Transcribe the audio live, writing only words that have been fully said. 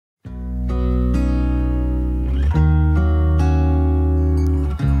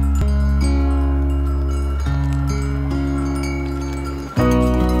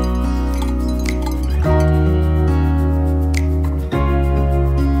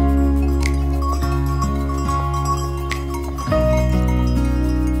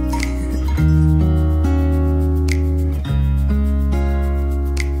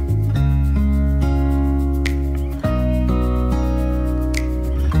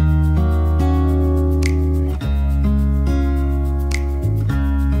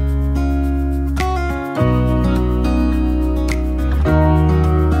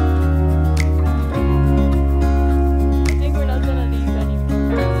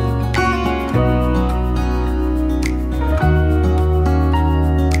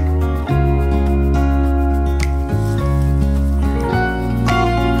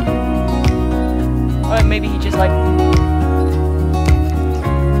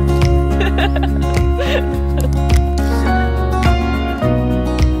My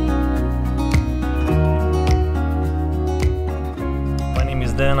name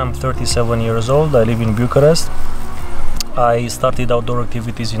is Dan, I'm 37 years old, I live in Bucharest. I started outdoor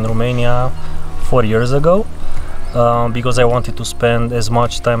activities in Romania 4 years ago because I wanted to spend as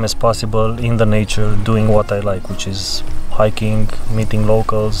much time as possible in the nature doing what I like, which is hiking, meeting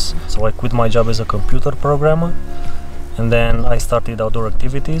locals. So I quit my job as a computer programmer and then I started outdoor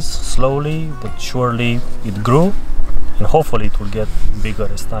activities. Slowly but surely it grew and hopefully it will get bigger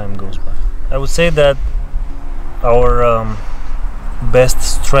as time goes by. I would say that our best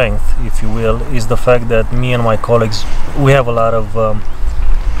strength, if you will, is the fact that me and my colleagues, we have a lot of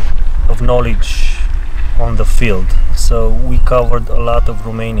knowledge on the field. So we covered a lot of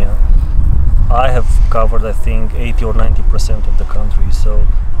Romania. I have covered, I think, 80 or 90% of the country, so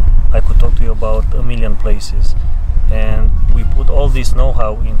I could talk to you about a million places. And we put all this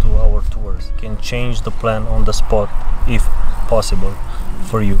know-how into our tours. Can change the plan on the spot if possible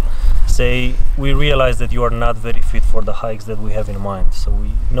for you. Say we realize that you are not very fit for the hikes that we have in mind, so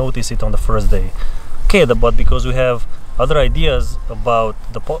we notice it on the first day. Okay, but because we have other ideas about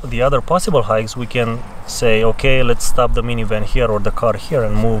the other possible hikes, we can say, okay, let's stop the minivan here or the car here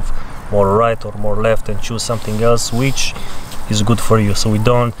and move more right or more left and choose something else which is good for you. So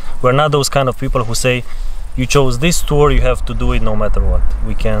we're not those kind of people who say, you chose this tour, you have to do it no matter what.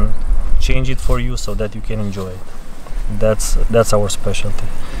 We can change it for you so that you can enjoy it. That's our specialty.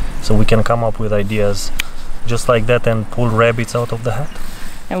 So we can come up with ideas just like that and pull rabbits out of the hat.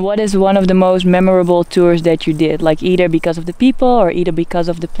 And what is one of the most memorable tours that you did? Like either because of the people or either because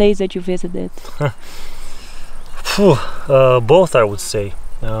of the place that you visited? Both, I would say.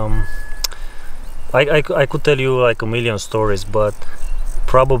 I could tell you like a million stories, but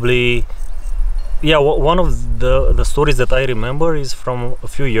probably, yeah, one of the stories that I remember is from a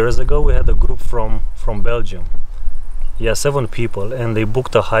few years ago. We had a group from Belgium. Yeah, 7 people, and they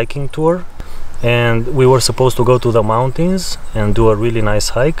booked a hiking tour. And we were supposed to go to the mountains and do a really nice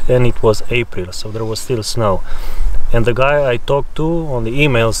hike, and it was April, so there was still snow. And the guy I talked to on the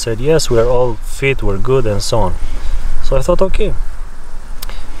email said, yes, we are all fit, we're good, and so on. So I thought, okay.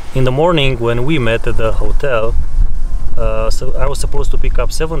 In the morning when we met at the hotel, so I was supposed to pick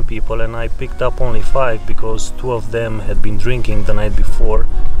up 7 people, and I picked up only 5 because 2 of them had been drinking the night before,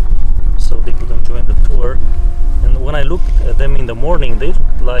 so they couldn't join the tour. And when I looked at them in the morning, they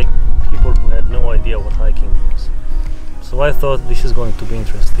looked like people who had no idea what hiking was. So I thought this is going to be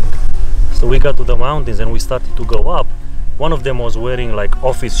interesting. So we got to the mountains and we started to go up. One of them was wearing like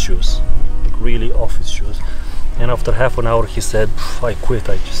office shoes, like really office shoes. And after half an hour he said, I quit,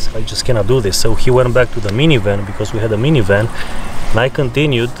 I just cannot do this. So he went back to the minivan because we had a minivan, and I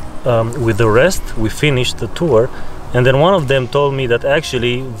continued with the rest. We finished the tour, and then one of them told me that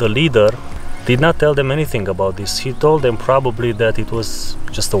actually the leader did not tell them anything about this. He told them probably that it was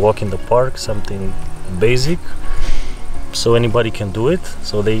just a walk in the park, something basic, so anybody can do it.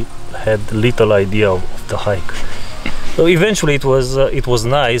 So they had little idea of the hike. So eventually it was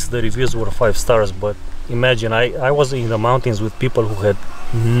nice. The reviews were 5 stars, but imagine I was in the mountains with people who had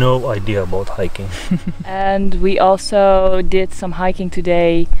no idea about hiking. And we also did some hiking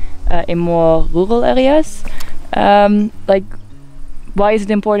today in more rural areas. Why is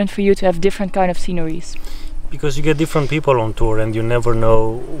it important for you to have different kind of sceneries? Because you get different people on tour and you never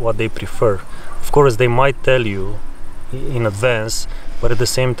know what they prefer. Of course, they might tell you in advance, but at the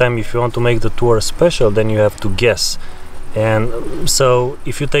same time, if you want to make the tour special, then you have to guess. And so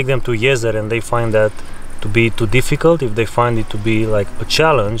if you take them to Iezer and they find that to be too difficult, if they find it to be like a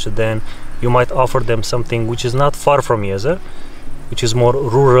challenge, then you might offer them something which is not far from Iezer, which is more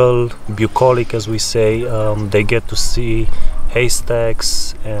rural, bucolic, as we say. They get to see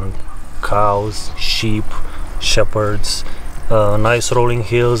haystacks and cows, sheep, shepherds, nice rolling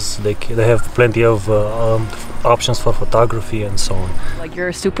hills. They have plenty of options for photography and so on. Like, you're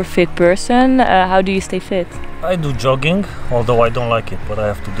a super fit person. How do you stay fit? I do jogging, although I don't like it, but I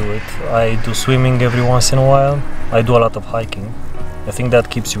have to do it. I do swimming every once in a while. I do a lot of hiking. I think that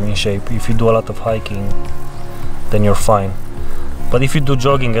keeps you in shape. If you do a lot of hiking, then you're fine. But if you do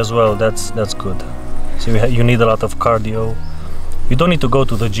jogging as well, that's good. So you need a lot of cardio. You don't need to go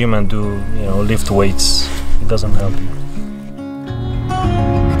to the gym and do, lift weights. It doesn't help you.